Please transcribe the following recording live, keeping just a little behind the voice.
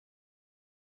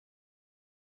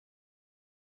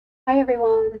Hi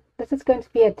everyone, this is going to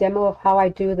be a demo of how I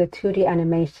do the 2D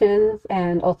animations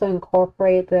and also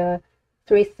incorporate the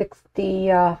 360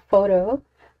 photo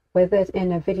with it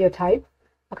in a video type.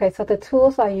 Okay, so the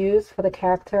tools I use for the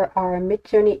character are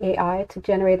Midjourney AI to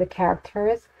generate the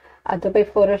characters, Adobe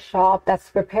Photoshop that's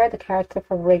prepared the character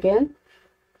for rigging,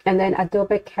 and then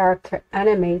Adobe Character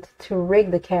Animate to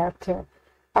rig the character.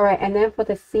 Alright, and then for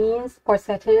the scenes or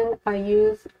setting, I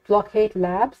use Blockade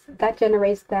Labs that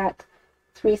generates that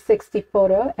 360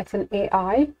 photo. It's an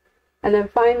AI. And then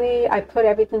finally, I put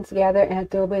everything together in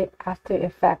Adobe After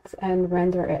Effects and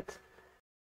render it.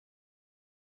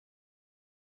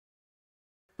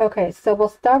 Okay, so we'll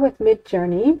start with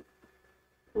Midjourney.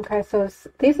 Okay, so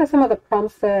these are some of the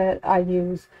prompts that I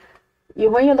use.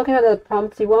 When you're looking at the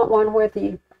prompts, you want one where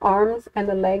the arms and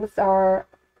the legs are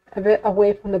a bit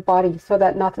away from the body so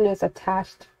that nothing is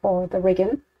attached for the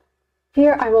rigging.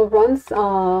 Here I will run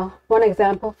one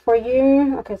example for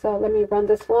you. Okay, so let me run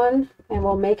this one and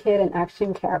we'll make it an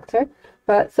action character.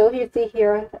 But so you see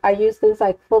here, I use things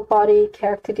like full body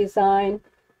character design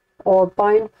or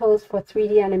bind pose for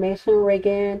 3D animation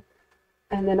rigging,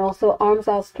 and then also arms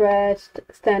outstretched,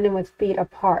 standing with feet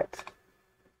apart.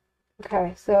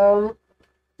 Okay, so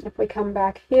if we come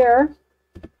back here,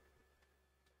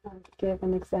 I'll give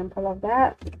an example of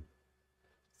that.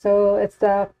 So it's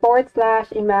the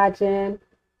 / imagine,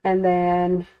 and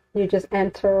then you just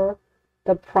enter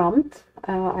the prompt.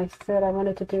 I said I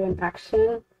wanted to do an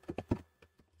action.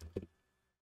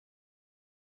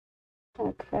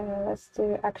 Okay, let's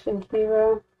do action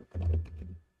hero.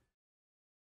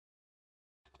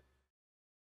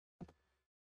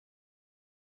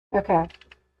 Okay,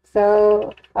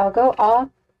 so I'll go off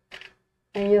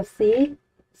and you'll see.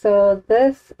 So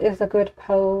this is a good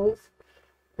pose.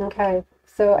 Okay,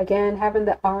 so again, having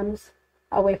the arms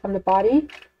away from the body.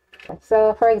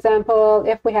 So for example,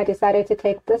 if we had decided to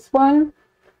take this one's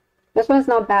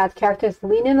not bad. Character is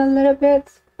leaning a little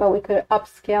bit, but we could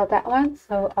upscale that one.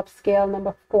 So upscale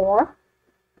number 4.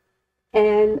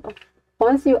 And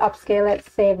once you upscale it,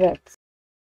 save it.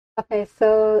 Okay,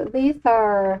 so these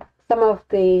are some of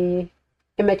the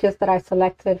images that I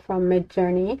selected from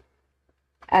Midjourney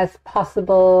as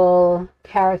possible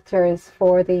characters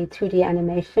for the 2D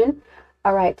animation.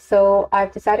 All right, so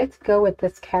I've decided to go with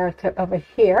this character over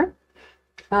here.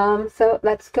 So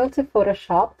let's go to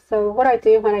Photoshop. So what I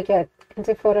do when I get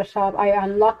into Photoshop, I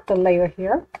unlock the layer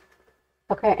here.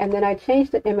 Okay, and then I change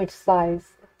the image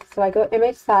size. So I go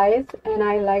image size and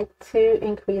I like to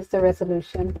increase the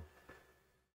resolution.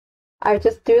 I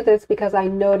just do this because I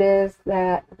notice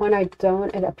that when I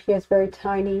don't, it appears very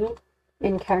tiny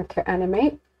in Character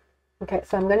Animate. Okay,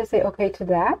 so I'm going to say okay to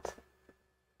that.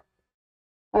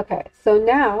 Okay, so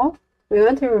now we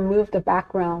want to remove the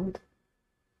background.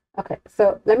 Okay,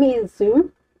 so let me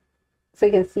zoom so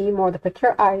you can see more of the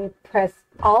picture. I press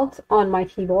Alt on my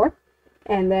keyboard,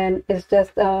 and then it's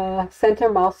just a center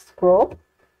mouse scroll.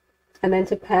 And then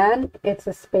to pan, it's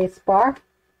a space bar,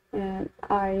 and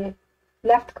I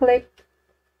left click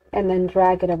and then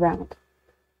drag it around.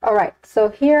 All right, so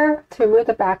here to remove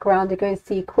the background, you're going to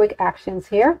see quick actions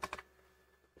here.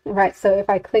 All right, so if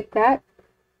I click that,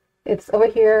 it's over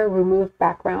here, remove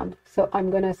background. So I'm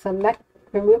going to select,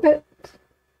 remove it.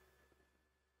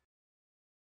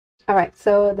 All right,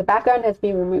 so the background has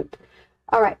been removed.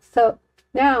 All right, so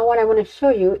now what I want to show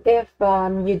you, if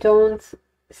you don't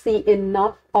see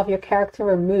enough of your character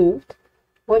removed,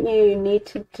 what you need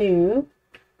to do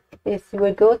is you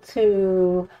would go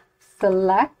to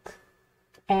select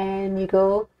and you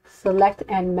go select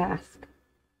and mask.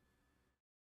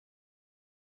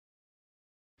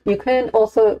 You can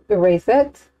also erase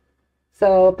it.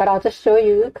 So, but I'll just show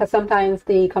you because sometimes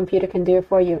the computer can do it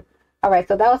for you. All right,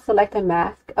 so that was select and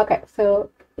mask. Okay,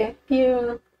 so if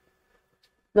you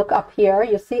look up here,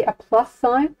 you see a plus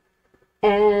sign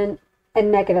and a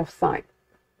negative sign.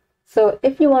 So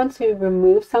if you want to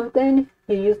remove something,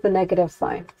 you use the negative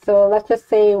sign. So let's just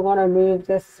say you want to remove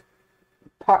this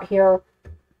part here.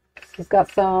 It's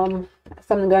got something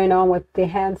going on with the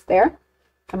hands there.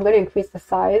 I'm going to increase the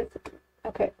size.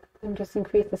 Okay, and just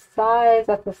increase the size.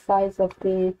 That's the size of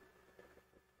the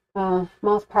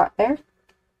mouse part there.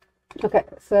 Okay,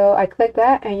 so I click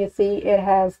that and you see it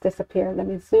has disappeared. Let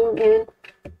me zoom in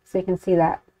so you can see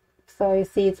that. So you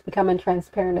see it's becoming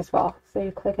transparent as well. So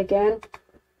you click again,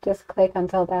 just click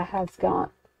until that has gone.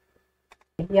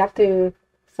 You have to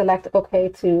select OK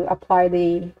to apply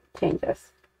the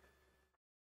changes.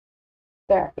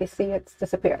 There, you see it's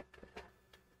disappeared.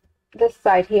 This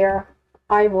side here,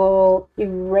 I will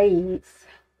erase.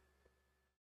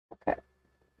 Okay.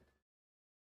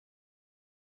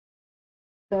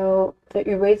 So the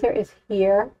eraser is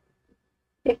here.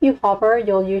 if you hover,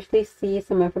 you'll usually see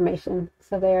some information.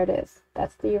 So there it is.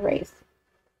 That's the erase.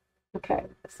 Okay,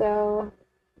 so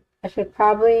I should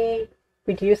probably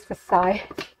reduce the size.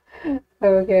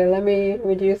 Okay, let me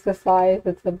reduce the size.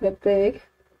 It's a bit big.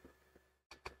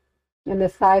 And the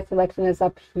size selection is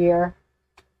up here.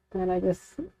 And I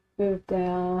just move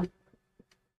down.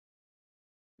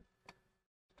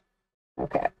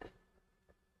 Okay.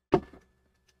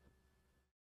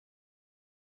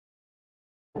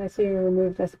 I see you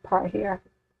remove this part here.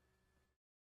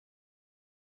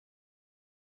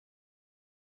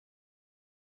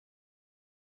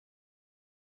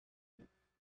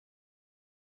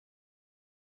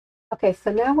 Okay,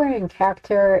 so now we're in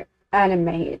Character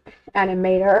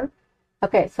Animator.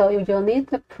 Okay, so you'll need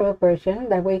the Pro version.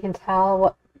 That way you can tell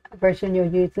what version you're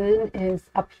using is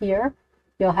up here.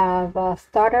 You'll have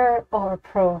Starter or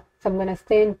Pro. So I'm going to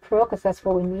stay in Pro because that's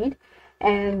what we need.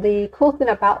 And the cool thing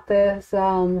about this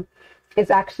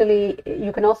is actually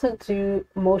you can also do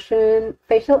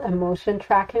facial and motion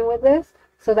tracking with this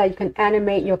so that you can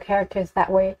animate your characters that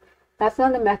way. That's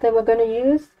not the method we're going to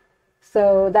use.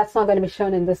 So that's not going to be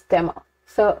shown in this demo.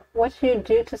 So what you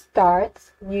do to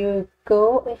start, you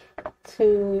go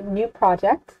to New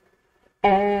Project,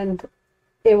 and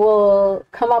it will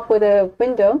come up with a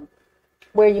window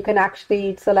where you can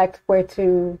actually select where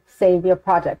to save your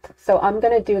project. So I'm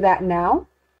going to do that now.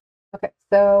 Okay,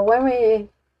 so when we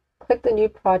click the New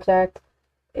Project,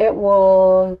 it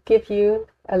will give you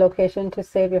a location to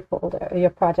save your folder, your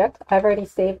project. I've already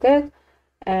saved it,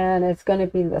 and it's going to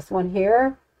be this one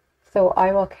here. So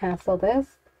I will cancel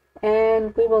this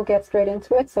and we will get straight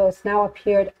into it. So it's now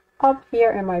appeared up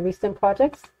here in my recent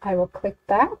projects. I will click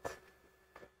that.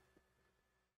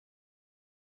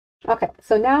 Okay,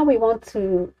 so now we want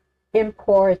to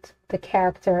import the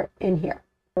character in here.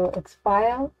 So it's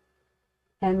File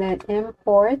and then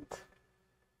Import,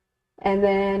 and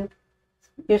then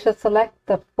you should select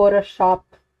the Photoshop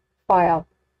file.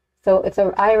 So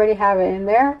I already have it in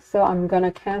there, so I'm going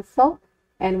to cancel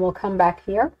and we'll come back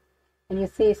here. And you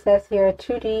see it says here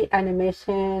 2D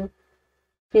animation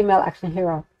female action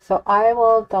hero. So I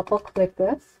will double click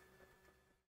this.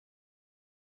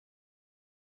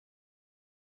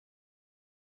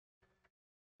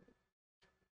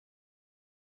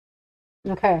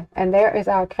 Okay, and there is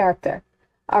our character.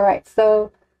 All right,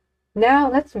 so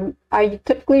now I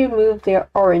typically move their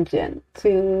origin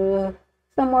to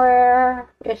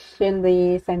somewhere-ish in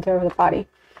the center of the body.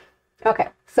 Okay,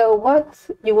 so what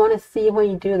you want to see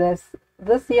when you do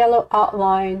this yellow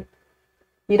outline,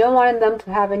 you don't want them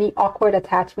to have any awkward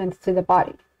attachments to the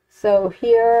body. So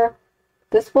here,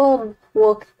 this will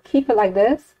keep it like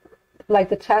this, like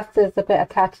the chest is a bit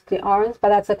attached to the arms, but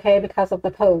that's okay because of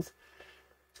the pose.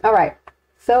 All right,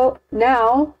 so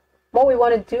now what we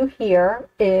want to do here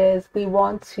is we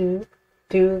want to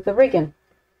do the rigging.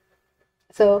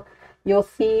 So you'll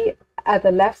see at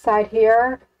the left side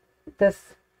here,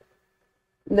 this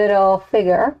little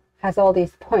figure has all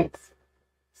these points.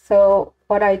 So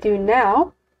what I do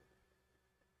now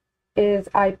is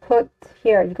I put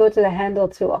here, you go to the handle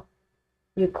tool,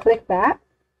 you click that,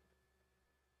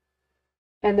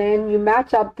 and then you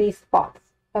match up these spots.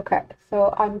 Okay,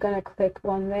 so I'm going to click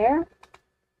one there.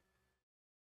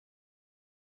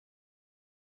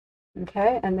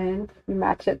 Okay, and then you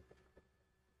match it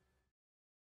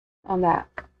on that.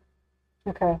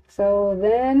 Okay, so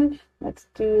then let's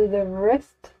do the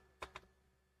wrist.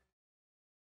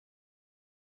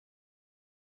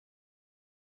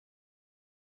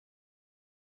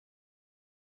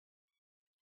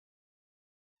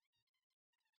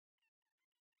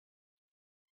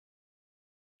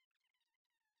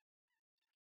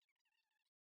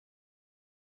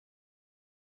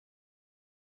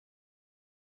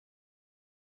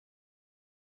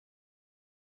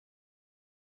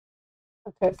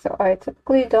 Okay, so I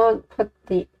typically don't put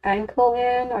the ankle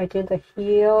in, I do the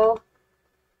heel.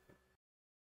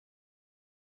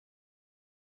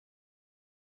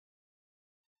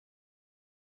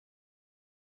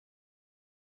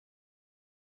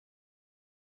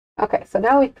 Okay, so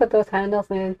now we've put those handles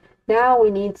in. Now we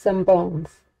need some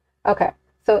bones. Okay,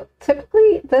 so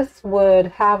typically this would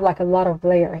have like a lot of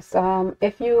layers.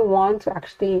 If you want to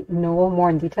actually know more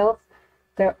in details,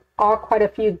 there are quite a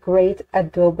few great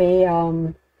Adobe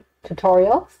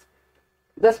tutorials.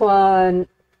 This one,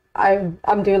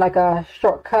 I'm doing like a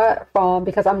shortcut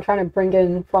because I'm trying to bring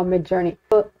in from Midjourney.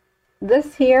 So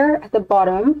this here at the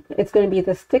bottom, it's going to be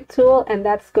the stick tool, and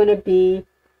that's going to be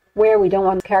where we don't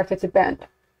want the character to bend.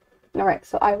 All right,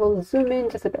 so I will zoom in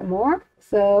just a bit more.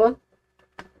 So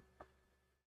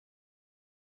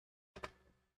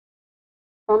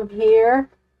from here,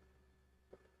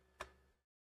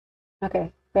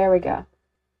 okay, There we go.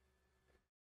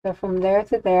 So from there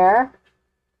to there.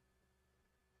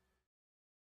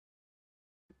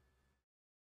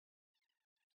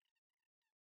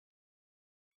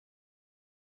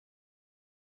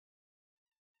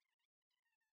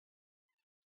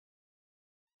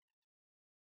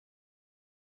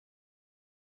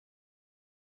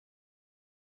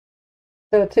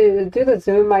 So to do the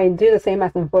zoom, I do the same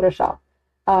as in Photoshop.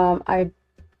 I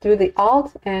do the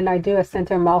Alt and I do a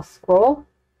center mouse scroll,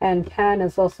 and pan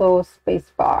is also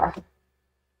spacebar.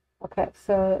 Okay,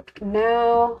 so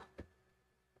now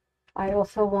I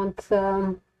also want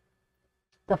the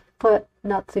foot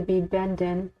not to be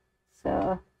bending,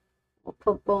 so we'll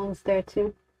put bones there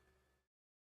too.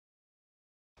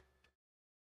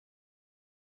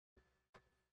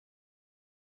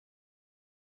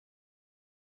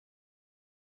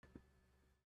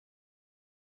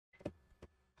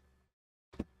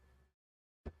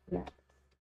 Yeah,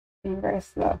 being very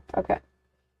slow. Okay.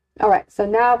 All right, so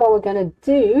now what we're going to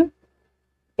do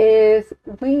is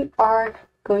we are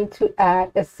going to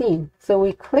add a scene. So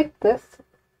we click this,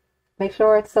 make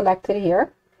sure it's selected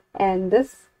here, and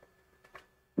this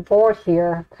board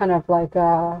here, kind of like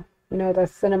you know, the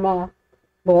cinema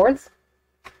boards,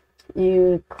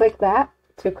 you click that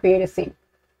to create a scene.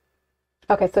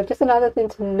 Okay, so just another thing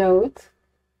to note.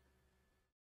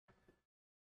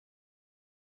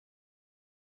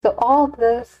 So all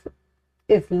this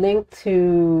is linked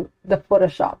to the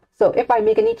Photoshop. So if I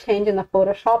make any change in the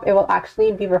Photoshop, it will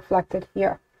actually be reflected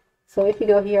here. So if you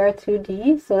go here,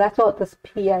 2D, so that's what this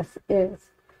PS is.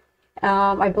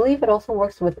 I believe it also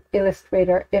works with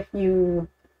Illustrator if you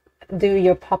do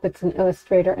your puppets in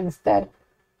Illustrator instead.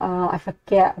 I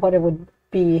forget what it would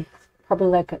be. Probably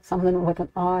like something with an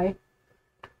I.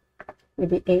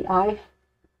 Maybe AI.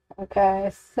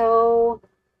 Okay, so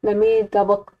let me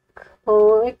double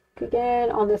click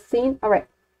again on the scene. All right,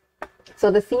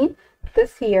 so the scene,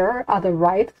 this here on the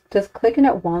right, just clicking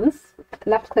it once,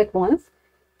 left click once,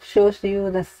 shows you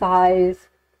the size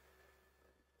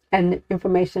and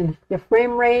information, your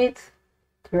frame rate,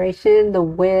 duration, the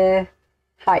width,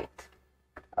 height.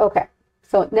 Okay,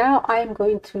 so now I'm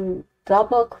going to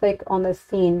double click on the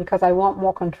scene because I want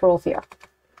more controls here.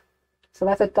 So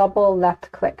that's a double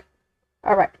left click.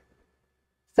 All right,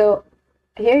 so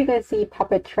here you can see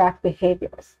puppet track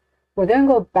behaviors. We're going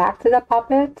to go back to the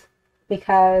puppet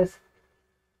because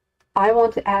I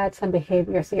want to add some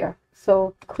behaviors here.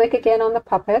 So click again on the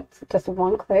puppet, just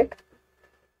one click.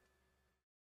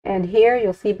 And here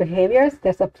you'll see behaviors,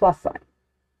 there's a plus sign.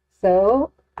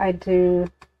 So I do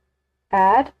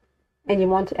add, and you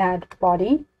want to add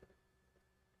body.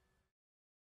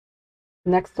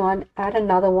 Next one, add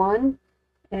another one,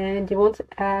 and you want to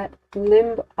add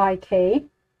limb IK.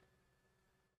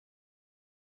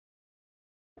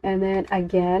 And then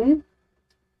again,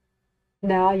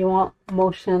 now you want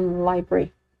motion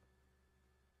library.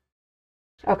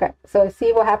 Okay, so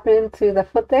see what happened to the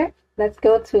foot there? Let's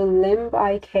go to limb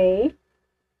IK.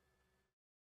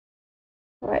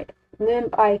 Right,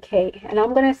 limb IK. And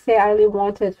I'm going to say I only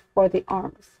want it for the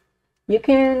arms. You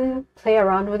can play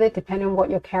around with it depending on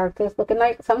what your character is looking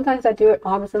like. Sometimes I do it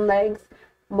arms and legs.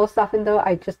 Most often though,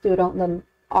 I just do it on the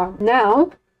arm.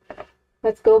 Now,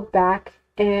 let's go back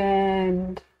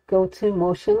and go to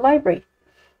motion library.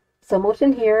 So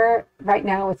motion here, right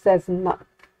now it says none.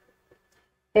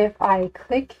 If I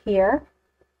click here,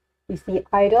 you see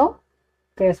idle,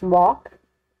 there's walk,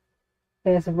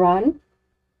 there's run,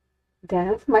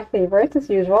 dance, my favorite as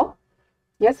usual.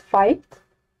 Yes, fight,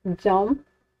 jump,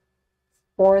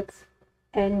 sports,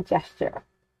 and gesture.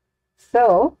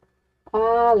 So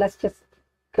let's just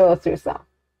go through some.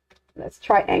 Let's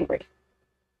try angry.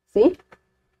 See?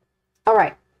 All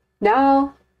right,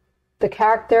 now the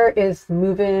character is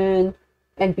moving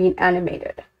and being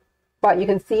animated, but you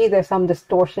can see there's some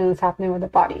distortions happening with the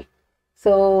body.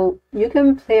 So you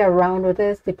can play around with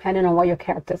this depending on what your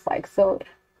character's like. So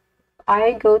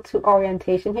I go to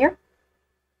orientation here.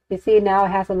 You see now it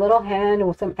has a little hand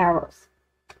with some arrows.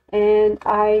 And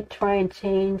I try and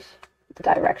change the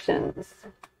directions.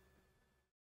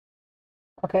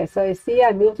 Okay, so you see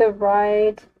I moved it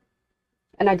right,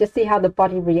 and I just see how the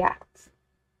body reacts.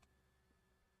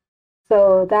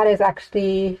 So that is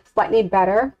actually slightly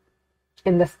better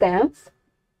in the stance.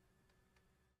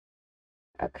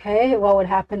 Okay, what would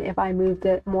happen if I moved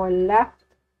it more left?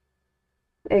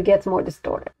 It gets more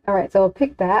distorted. All right, so I'll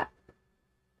pick that.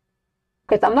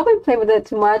 Okay, so I'm not going to play with it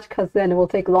too much because then it will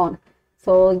take long.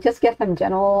 So just get some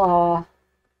general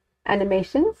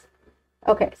animations.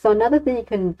 Okay, so another thing you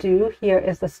can do here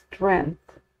is the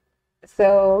strength.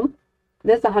 So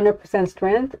this 100%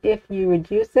 strength. If you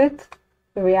reduce it,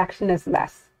 the reaction is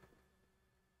less.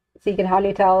 So you can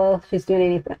hardly tell she's doing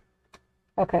anything.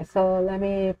 Okay, so let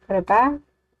me put it back.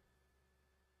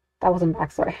 That wasn't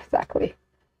back, sorry, exactly.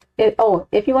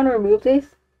 If you want to remove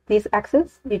these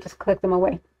X's, you just click them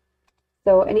away.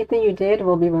 So anything you did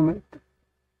will be removed.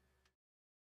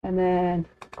 And then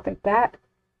click that.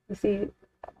 You see,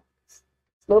 it's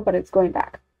slow, but it's going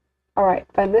back. All right,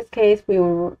 but in this case, we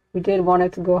did want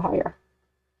it to go higher.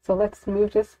 So let's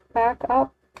move this back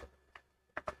up.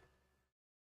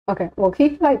 Okay, we'll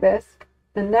keep it like this.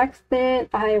 The next thing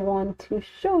I want to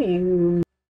show you.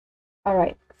 All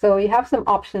right, so you have some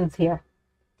options here.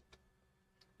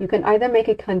 You can either make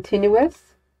it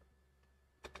continuous,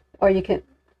 or you can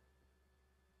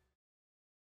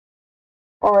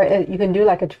do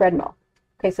like a treadmill.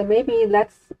 Okay, so maybe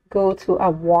let's go to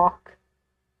a walk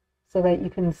so that you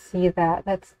can see that.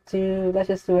 Let's do a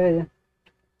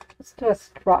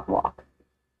strut walk.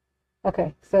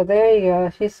 Okay, so there you go.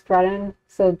 She's strutting.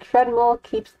 So treadmill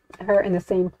keeps her in the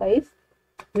same place.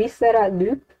 Reset at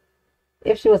loop.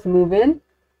 If she was moving,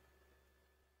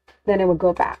 then it would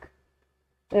go back.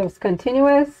 If it was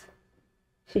continuous,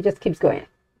 she just keeps going.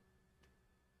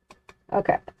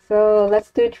 Okay, so let's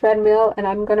do treadmill, and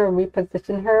I'm going to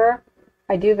reposition her.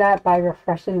 I do that by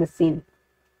refreshing the scene.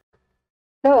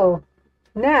 So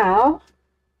now,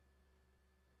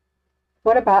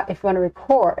 what about if you want to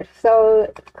record?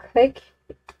 So click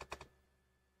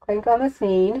on the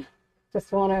scene.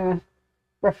 Just want to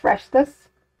refresh this.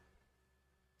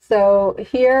 So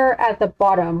here at the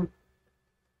bottom,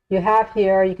 you have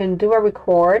here, you can do a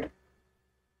record.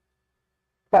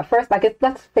 But first, I guess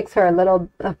let's fix her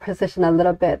position a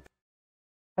little bit.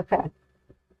 Okay.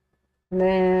 And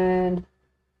then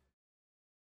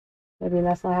maybe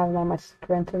let's not have that much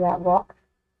strength to that walk.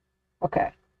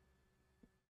 Okay.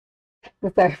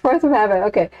 Sorry, first we have it.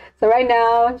 Okay. So right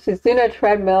now she's doing a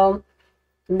treadmill.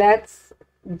 Let's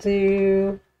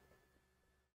do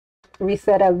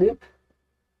reset a loop.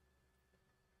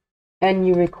 And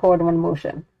you record one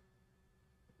motion.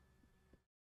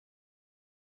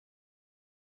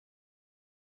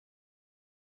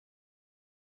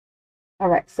 All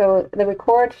right, so the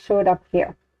record showed up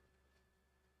here.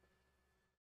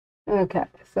 Okay,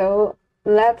 so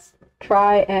let's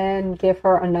try and give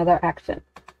her another action.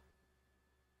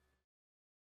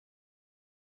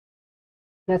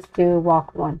 Let's do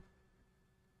walk 1.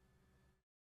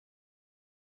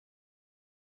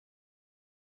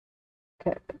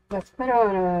 Okay, let's put her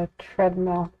on a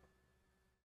treadmill.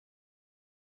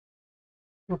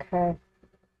 Okay,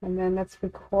 and then let's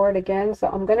record again. So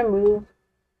I'm going to move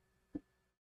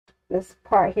this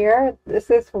part here. This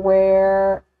is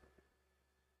where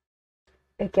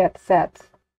it gets set.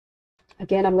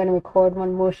 Again, I'm going to record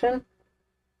one motion.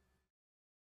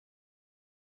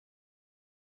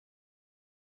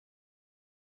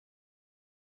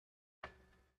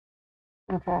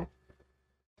 Okay,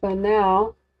 so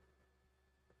now,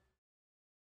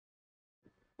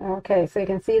 okay, so you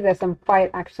can see there's some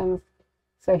fight actions.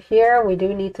 So here we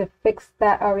do need to fix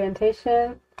that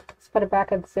orientation. Let's put it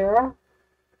back at 0.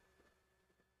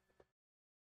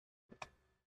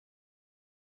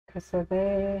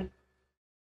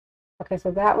 Okay,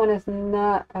 so that one is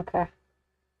not, okay.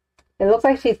 It looks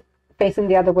like she's facing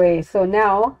the other way. So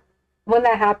now, when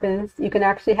that happens, you can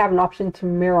actually have an option to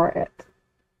mirror it.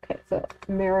 Okay, so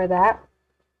mirror that.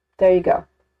 There you go.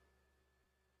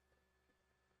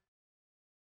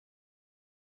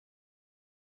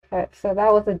 Okay, so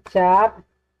that was a jab.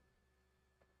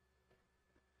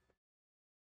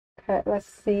 Okay, let's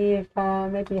see if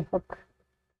maybe a hook.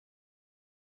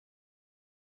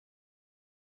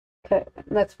 Okay,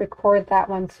 let's record that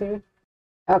one too.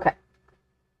 Okay,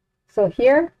 so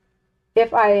here,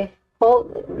 if I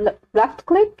hold left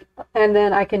click, and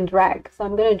then I can drag. So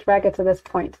I'm going to drag it to this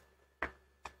point.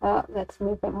 Let's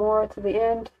move it more to the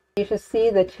end. You should see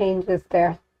the changes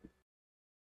there.